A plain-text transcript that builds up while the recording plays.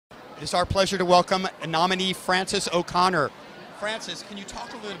It's our pleasure to welcome nominee Frances O'Connor. Frances, can you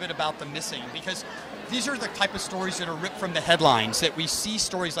talk a little bit about The Missing? Because these are the type of stories that are ripped from the headlines, that we see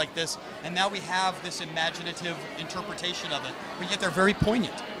stories like this, and now we have this imaginative interpretation of it, but yet they're very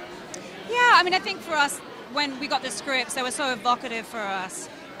poignant. Yeah, I mean, I think for us, when we got the scripts, they were so evocative for us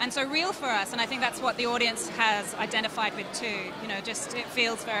and so real for us, and I think that's what the audience has identified with too. You know, just it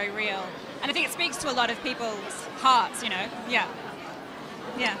feels very real, and I think it speaks to a lot of people's hearts. You know, yeah.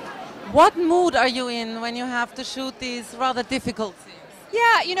 What mood are you in when you have to shoot these rather difficult scenes?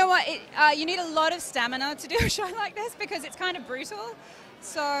 Yeah, you know what? You need a lot of stamina to do a show like this because it's kind of brutal.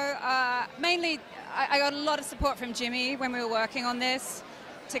 So mainly, I got a lot of support from Jimmy when we were working on this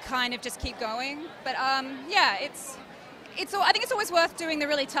to kind of just keep going. But yeah, I think it's always worth doing the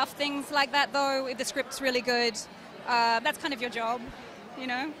really tough things like that, though. If the script's really good, that's kind of your job. You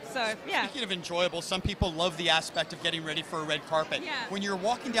know, so yeah. Speaking of enjoyable, some people love the aspect of getting ready for a red carpet. Yeah. When you're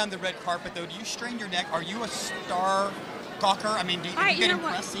walking down the red carpet, though, do you strain your neck? Are you a star gawker? I mean, do you get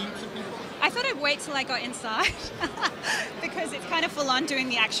impressed seeing some people? I thought I'd wait till I got inside because it's kind of full on doing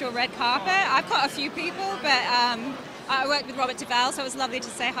the actual red carpet. I've got a few people, but I worked with Robert Duvall, so it was lovely to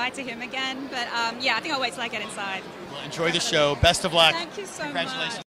say hi to him again. But yeah, I think I'll wait till I get inside. Well, enjoy the show. Best of luck. Thank you so much. Congratulations.